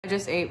I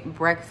just ate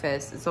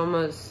breakfast. It's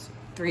almost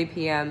 3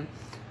 p.m.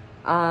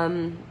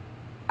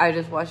 I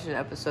just watched an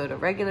episode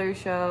of Regular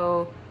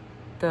Show.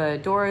 The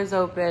door is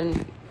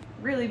open.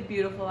 Really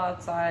beautiful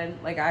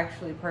outside. Like,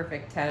 actually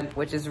perfect temp,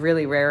 which is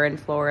really rare in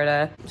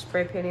Florida. I'm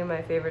spray painting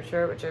my favorite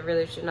shirt, which I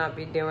really should not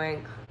be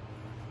doing.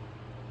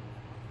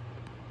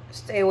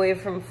 Stay away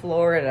from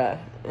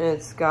Florida.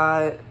 It's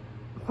got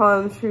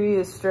palm tree,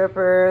 a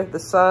stripper, the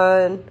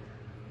sun,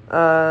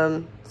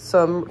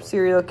 some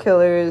serial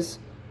killers,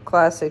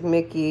 classic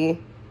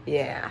Mickey.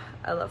 Yeah,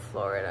 I love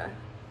Florida.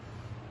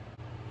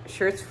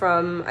 Shirts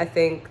from, I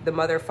think, the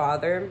Mother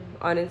Father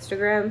on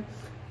Instagram.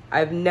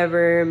 I've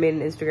never made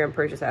an Instagram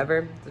purchase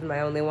ever. This is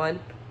my only one.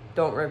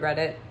 Don't regret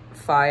it.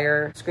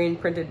 Fire. Screen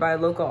printed by a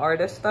local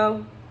artist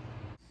though.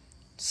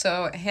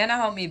 So Hannah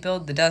helped me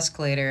build the desk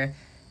later,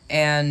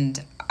 and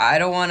I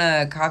don't want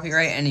to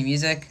copyright any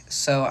music,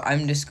 so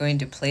I'm just going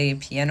to play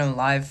piano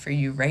live for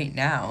you right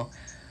now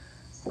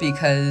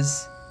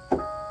because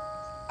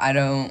I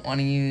don't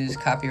want to use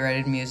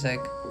copyrighted music,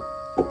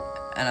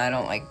 and I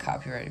don't like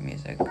copyrighted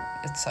music.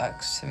 It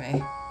sucks to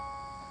me.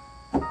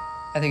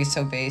 I think it's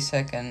so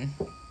basic, and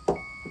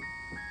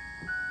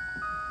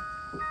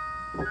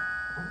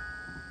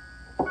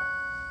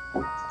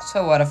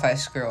so what if I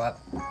screw up?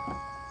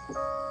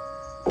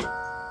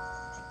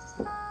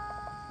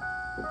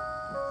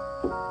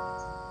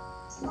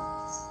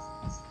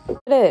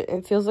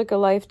 It feels like a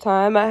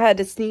lifetime. I have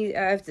to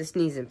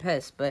sneeze and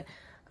piss, but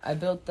I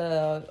built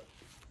the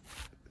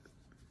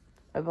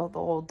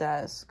whole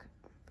desk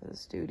for the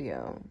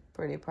studio.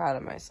 Pretty proud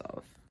of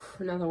myself.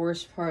 Now the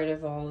worst part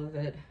of all of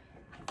it,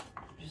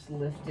 just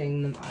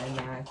lifting the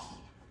iMac.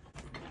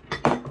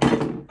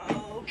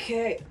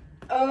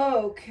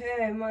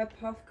 Okay, my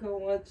Puffco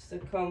wants to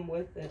come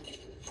with it.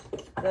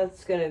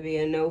 That's gonna be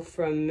a no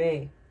from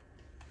me.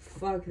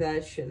 Fuck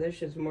that shit. That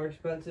shit's more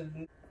expensive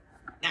than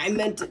I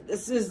meant it.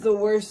 This is the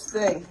worst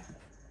thing.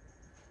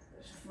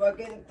 This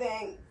fucking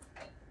thing.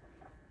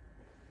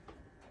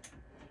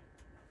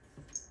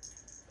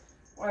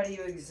 Why do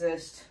you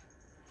exist?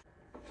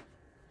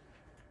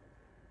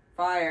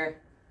 Fire.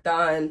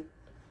 Done.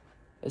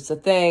 It's a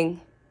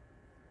thing.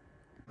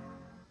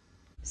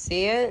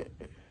 See it?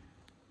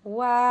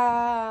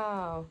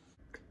 Wow.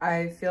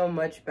 I feel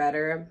much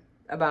better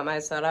about my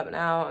setup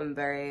now. I'm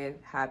very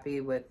happy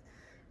with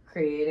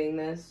creating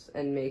this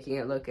and making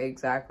it look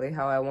exactly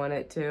how I want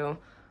it to.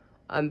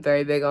 I'm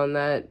very big on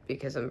that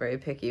because I'm very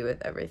picky with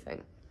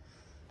everything.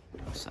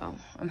 So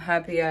I'm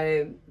happy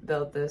I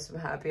built this. I'm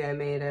happy I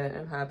made it.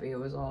 I'm happy it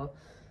was all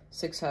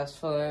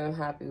successful. I'm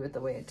happy with the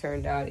way it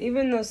turned out.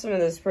 Even though some of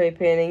the spray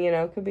painting, you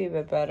know, could be a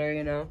bit better,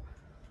 you know.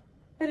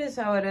 It is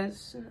how it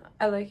is.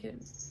 I like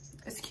it.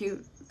 It's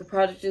cute. The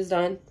project is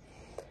done.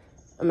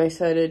 I'm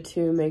excited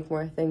to make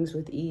more things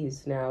with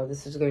ease now.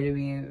 This is going to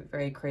be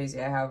very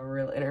crazy. I have a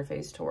real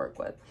interface to work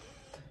with.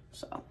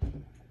 So,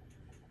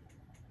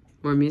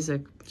 more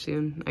music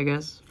soon, I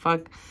guess.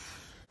 Fuck.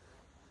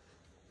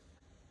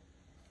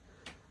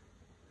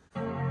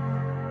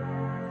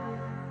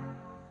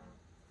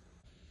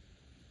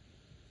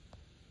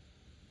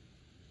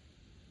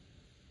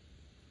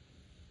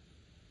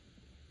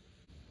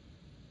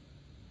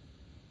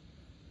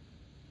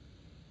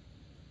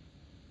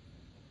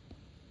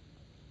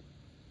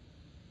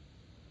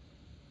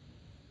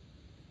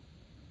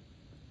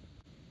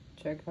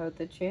 Check out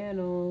the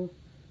channel.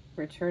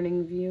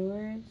 Returning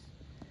viewers,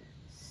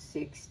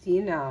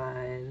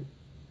 69.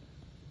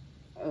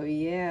 Oh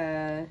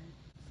yeah.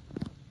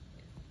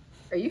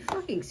 Are you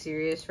fucking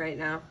serious right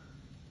now?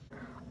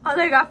 Oh,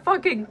 they got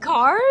fucking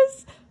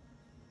cars?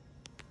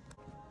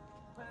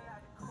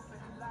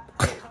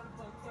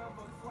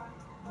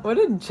 What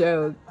a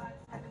joke.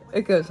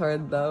 It goes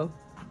hard though.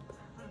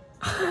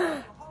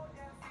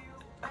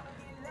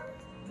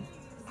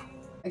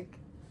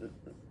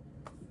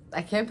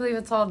 I can't believe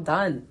it's all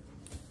done.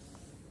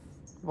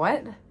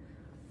 What?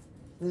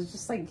 It's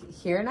just like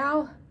here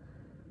now?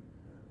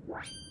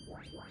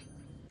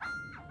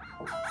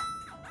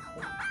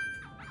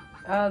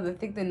 Oh, I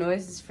think the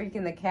noise is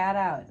freaking the cat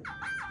out.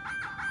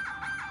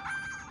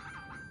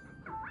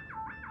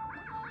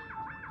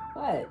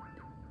 What?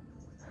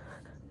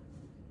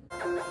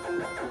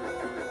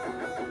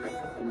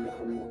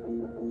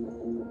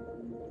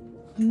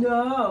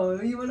 No,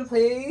 you wanna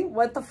play?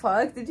 What the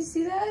fuck? Did you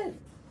see that?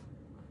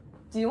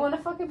 Do you wanna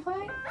fucking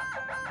play?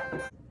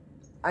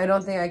 I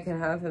don't think I can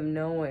have him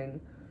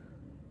knowing.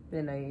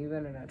 Midnight, you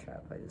better not try to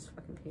play this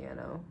fucking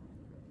piano.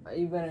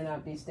 You better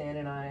not be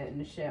standing on it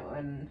and shit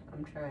when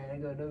I'm trying to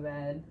go to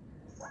bed.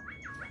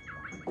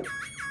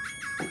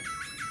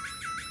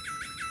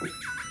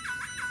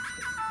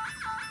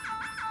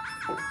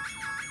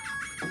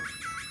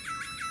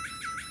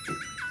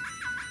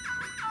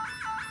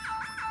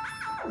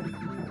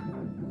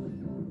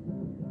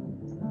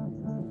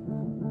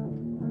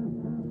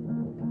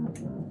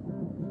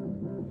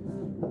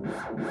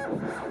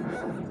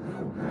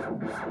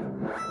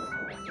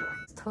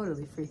 It's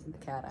totally freaking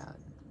the cat out.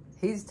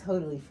 He's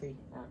totally freaking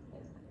out.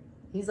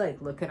 He's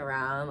like looking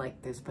around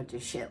like there's a bunch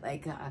of shit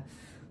like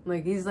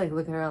he's like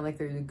looking around like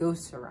there's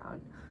ghosts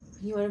around.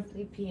 You want to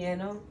play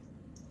piano?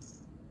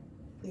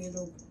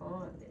 Piano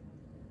pond.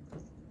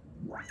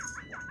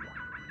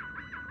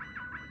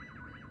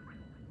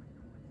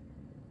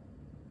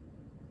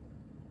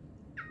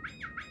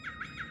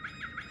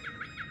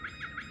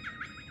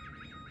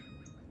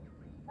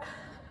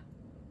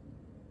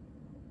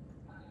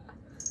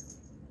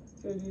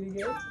 Should I do it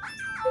again?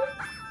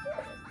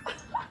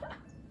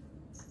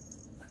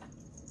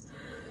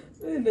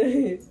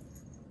 Nice.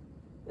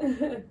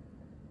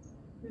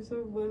 You're so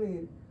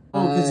funny.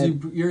 Oh,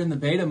 because you're in the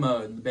beta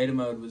mode. The beta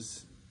mode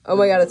was... Oh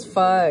my god, it's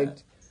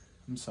fucked.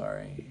 I'm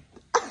sorry.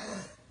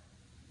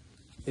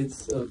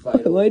 It's a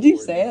vital... Why'd you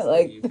say it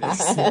like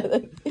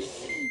that?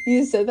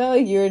 You said that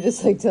like you were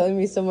just like telling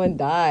me someone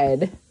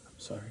died. I'm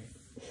sorry.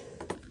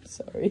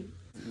 Sorry.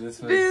 This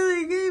was...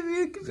 Billy gave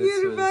me a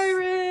computer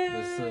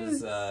virus!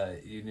 This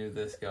was, you knew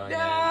this going in.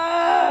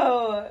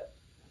 No!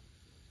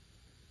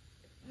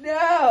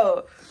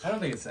 No! I don't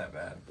think it's that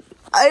bad.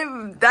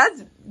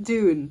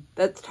 Dude,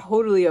 that's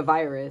totally a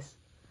virus.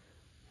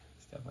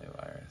 It's definitely a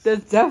virus.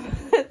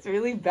 That's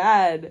really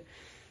bad.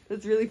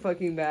 That's really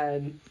fucking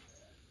bad.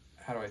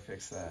 How do I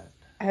fix that?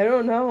 I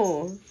don't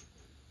know.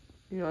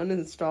 You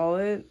uninstall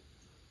it?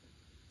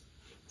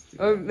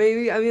 Or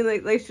maybe, I mean,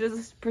 like should I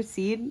just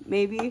proceed,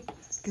 maybe?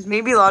 Because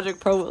maybe Logic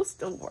Pro will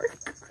still work.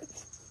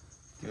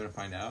 Do you want to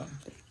find out?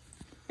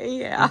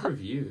 Yeah.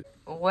 Review.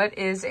 What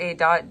is a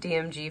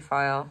 .dmg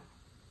file?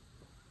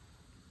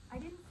 I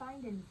didn't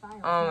find any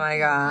files. Oh my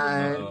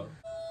god. Uh-oh.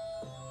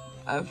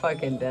 I'm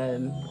fucking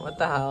dead. What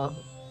the hell?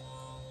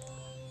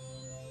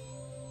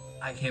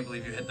 I can't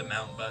believe you hit the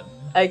mount button.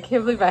 I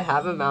can't believe I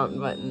have a mountain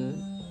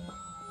button.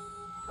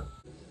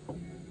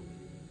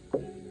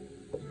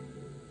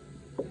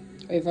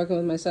 Are you fucking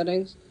with my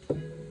settings?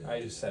 I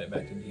just set it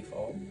back to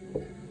default.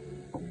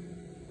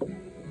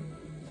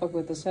 Fuck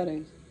with the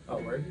settings.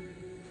 Oh, word?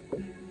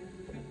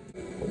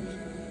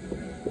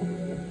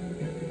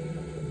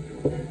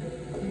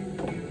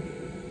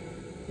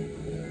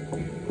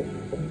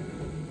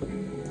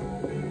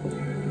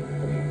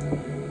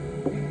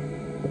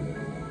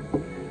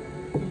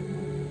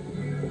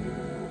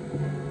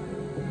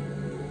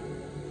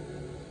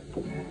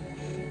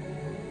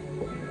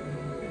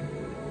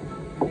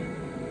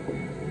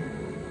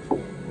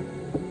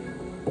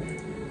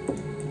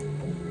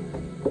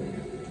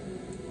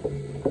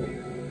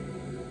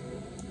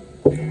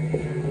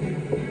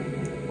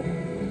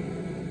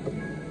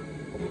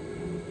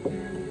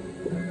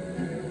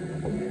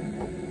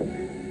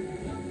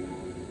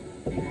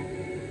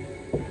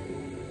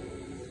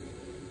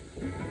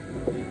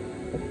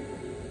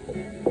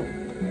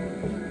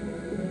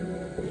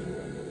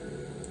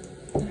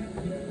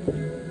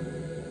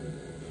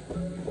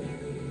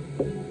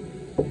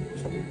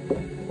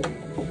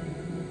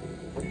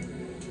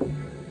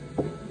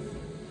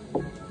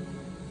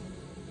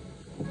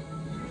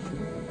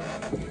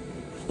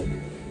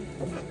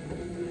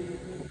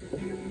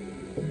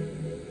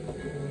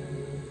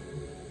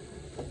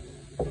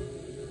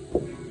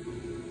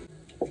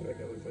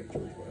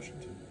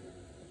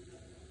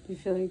 Do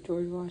you feel like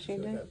George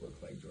Washington? I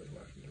look like George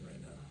Washington right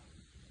now.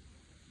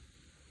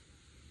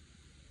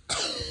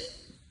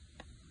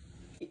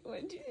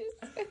 What did you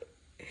say?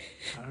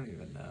 I don't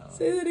even know.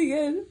 Say that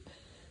again.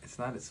 It's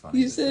not as funny.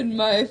 You said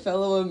my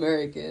fellow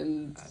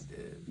Americans. I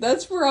did.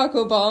 That's Barack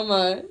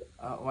Obama.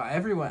 Well,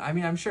 everyone. I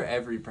mean, I'm sure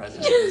every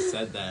president has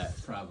said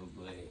that.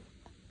 Probably.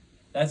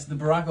 That's the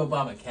Barack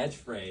Obama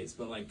catchphrase.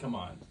 But like, come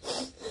on.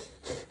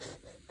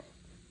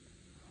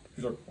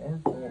 He's like,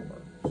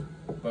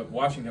 but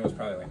Washington was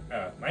probably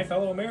like, my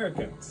fellow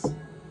Americans.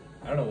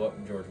 I don't know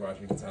what George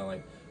Washington sounded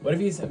like. What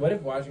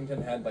if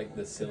Washington had like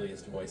the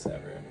silliest voice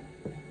ever?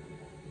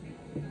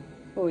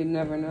 Well, we'd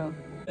never know.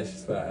 That's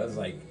just what I was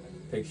like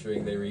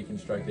picturing. They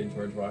reconstructed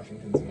George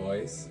Washington's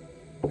voice.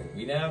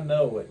 We now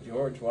know what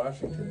George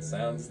Washington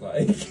sounds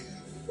like.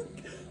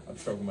 I'm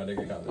stroking my dick.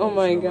 Oh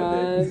my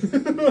god.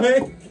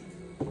 Like,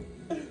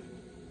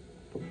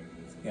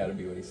 it's gotta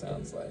be what he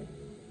sounds like.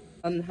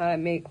 On how to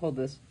make, hold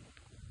this.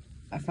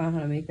 I found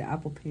how to make the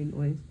Apple Pay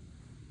noise.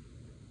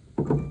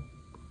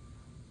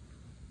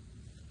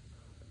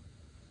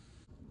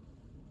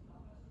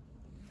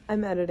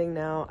 I'm editing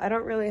now. I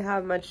don't really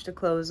have much to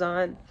close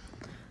on,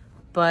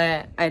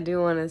 but I do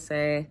want to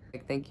say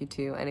thank you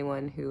to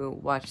anyone who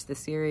watched the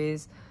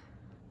series,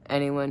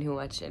 anyone who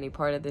watched any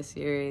part of the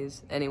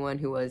series, anyone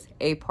who was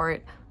a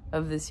part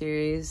of the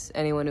series,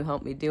 anyone who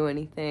helped me do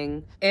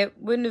anything. It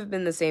wouldn't have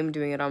been the same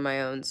doing it on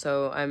my own,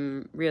 so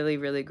I'm really,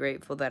 really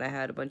grateful that I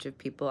had a bunch of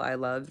people I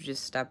love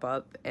just step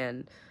up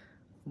and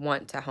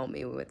want to help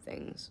me with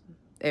things.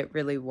 It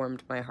really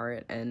warmed my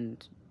heart,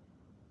 and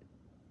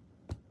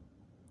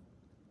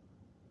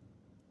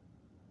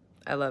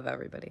I love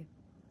everybody.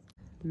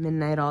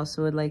 Midnight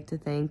also would like to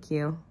thank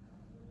you.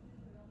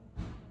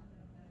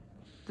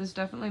 This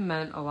definitely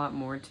meant a lot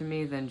more to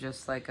me than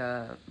just like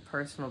a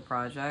personal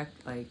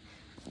project. Like,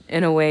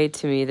 in a way,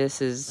 to me,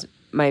 this is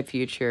my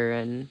future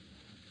and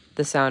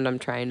the sound I'm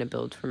trying to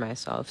build for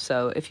myself.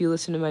 So if you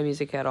listen to my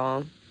music at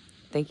all,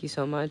 thank you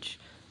so much.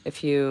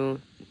 If you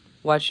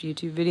watch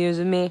YouTube videos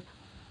of me,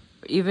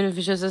 even if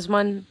it's just this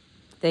one,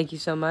 thank you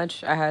so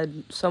much. I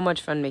had so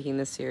much fun making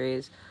this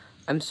series.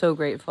 I'm so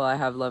grateful I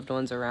have loved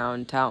ones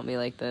around to help me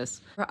like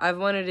this. I've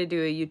wanted to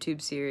do a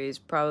YouTube series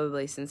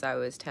probably since I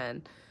was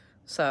 10.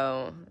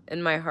 So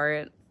in my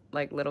heart,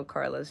 like, little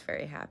Carla's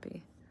very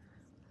happy.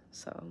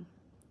 So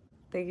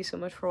thank you so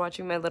much for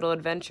watching my little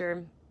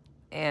adventure,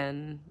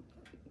 and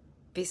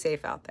be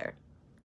safe out there.